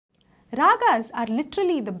Ragas are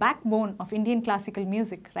literally the backbone of Indian classical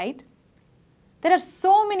music, right? There are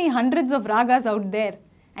so many hundreds of ragas out there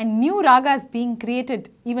and new ragas being created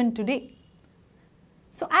even today.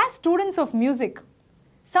 So as students of music,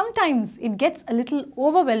 sometimes it gets a little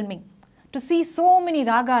overwhelming to see so many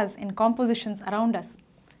ragas and compositions around us.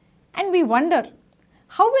 And we wonder,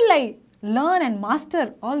 how will I learn and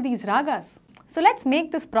master all these ragas? So let's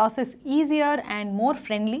make this process easier and more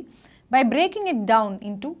friendly by breaking it down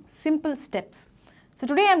into simple steps. So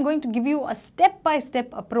today I'm going to give you a step-by-step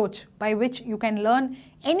approach by which you can learn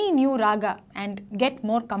any new raga and get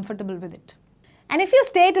more comfortable with it. And if you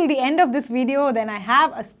stay till the end of this video, then I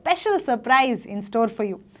have a special surprise in store for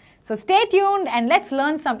you. So stay tuned and let's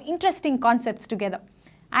learn some interesting concepts together.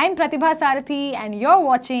 I'm Pratibha Sarathy and you're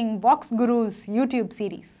watching VoxGuru's YouTube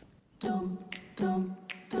series.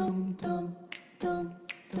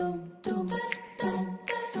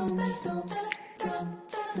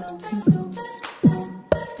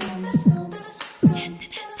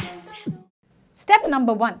 Step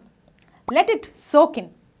number 1. Let it soak in.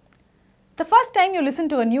 The first time you listen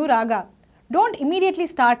to a new raga, don't immediately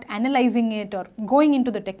start analyzing it or going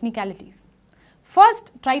into the technicalities.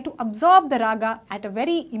 First, try to absorb the raga at a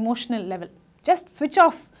very emotional level. Just switch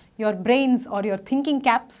off your brains or your thinking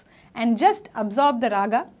caps and just absorb the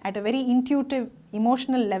raga at a very intuitive,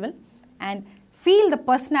 emotional level and feel the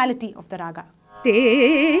personality of the raga.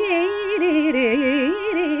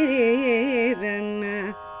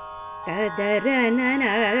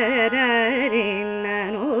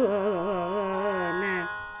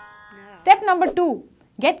 Step number 2,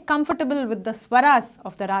 get comfortable with the swaras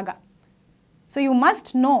of the raga. So you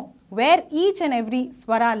must know where each and every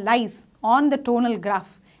swara lies on the tonal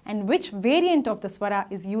graph and which variant of the swara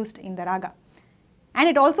is used in the raga. And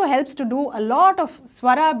it also helps to do a lot of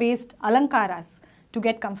swara based alankaras to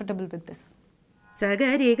get comfortable with this.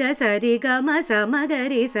 Sagariga sariga ma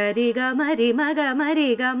samagari sariga mari maga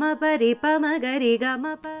mariga ma pari pa magariga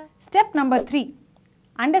ma pa. Step number 3,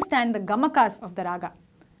 understand the gamakas of the raga.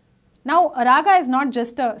 Now a raga is not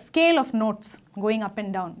just a scale of notes going up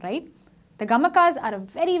and down, right? The gamakas are a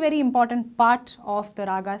very important part of the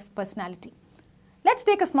raga's personality. Let's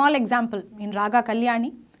take a small example in Raga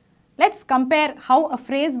Kalyani. Let's compare how a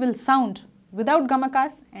phrase will sound without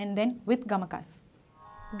gamakas and then with gamakas.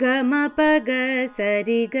 Gama paga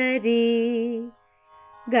sarigari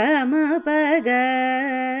Gama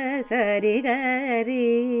paga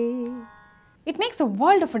sarigari. It makes a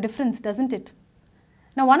world of a difference, doesn't it?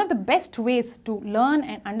 Now one of the best ways to learn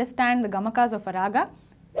and understand the gamakas of a raga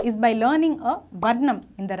is by learning a Varnam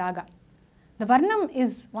in the raga. The Varnam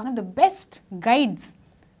is one of the best guides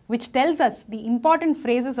which tells us the important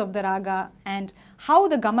phrases of the raga and how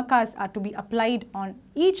the gamakas are to be applied on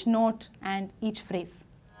each note and each phrase.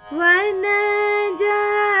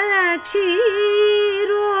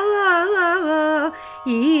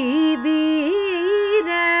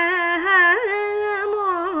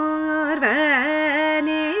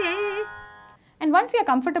 And once we are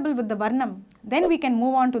comfortable with the Varnam, then we can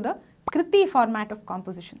move on to the Krithis format of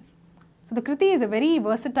compositions. So the Krithis is a very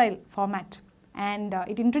versatile format and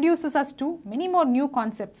it introduces us to many more new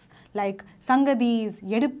concepts like Sangadis,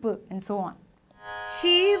 Yeduppu and so on.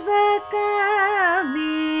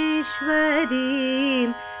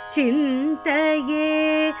 Shivakameshwarim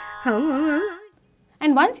Chintaye.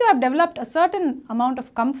 And once you have developed a certain amount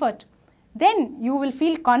of comfort, then you will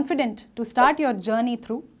feel confident to start your journey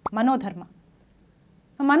through Manodharma.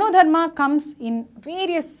 Manodharma comes in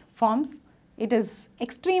various forms. It is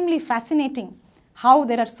extremely fascinating how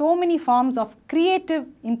there are so many forms of creative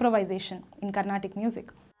improvisation in Carnatic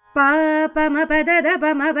music. Pa pa ma pa da da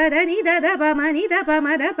pa ma pa da ni da da pa ma ni da pa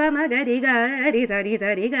ma ga ri ga ri sa ri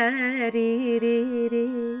ga ri ri ri.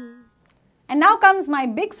 And now comes my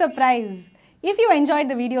big surprise. If you enjoyed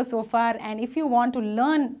the video so far and if you want to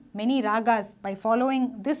learn many ragas by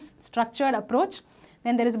following this structured approach,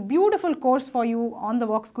 then there is a beautiful course for you on the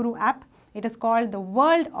VoxGuru app. It is called The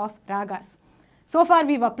World of Ragas. So far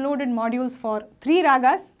we've uploaded modules for 3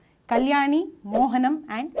 ragas, Kalyani, Mohanam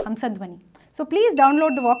and Hamsadhwani. So please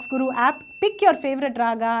download the VoxGuru app, pick your favorite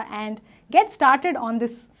raga and get started on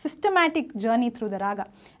this systematic journey through the raga.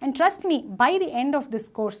 And trust me, by the end of this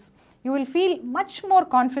course, you will feel much more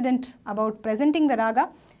confident about presenting the raga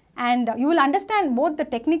and you will understand both the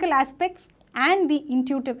technical aspects and the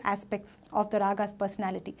intuitive aspects of the raga's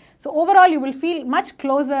personality. So overall, you will feel much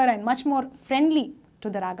closer and much more friendly to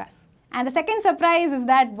the ragas. And the second surprise is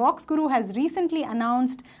that VoxGuru has recently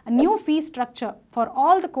announced a new fee structure for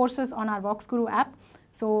all the courses on our VoxGuru app.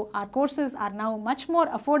 So our courses are now much more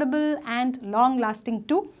affordable and long-lasting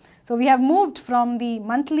too. So we have moved from the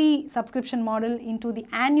monthly subscription model into the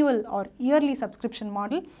annual or yearly subscription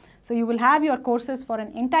model. So you will have your courses for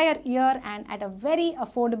an entire year and at a very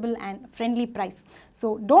affordable and friendly price.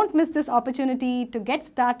 So don't miss this opportunity to get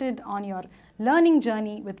started on your learning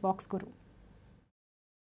journey with VoxGuru.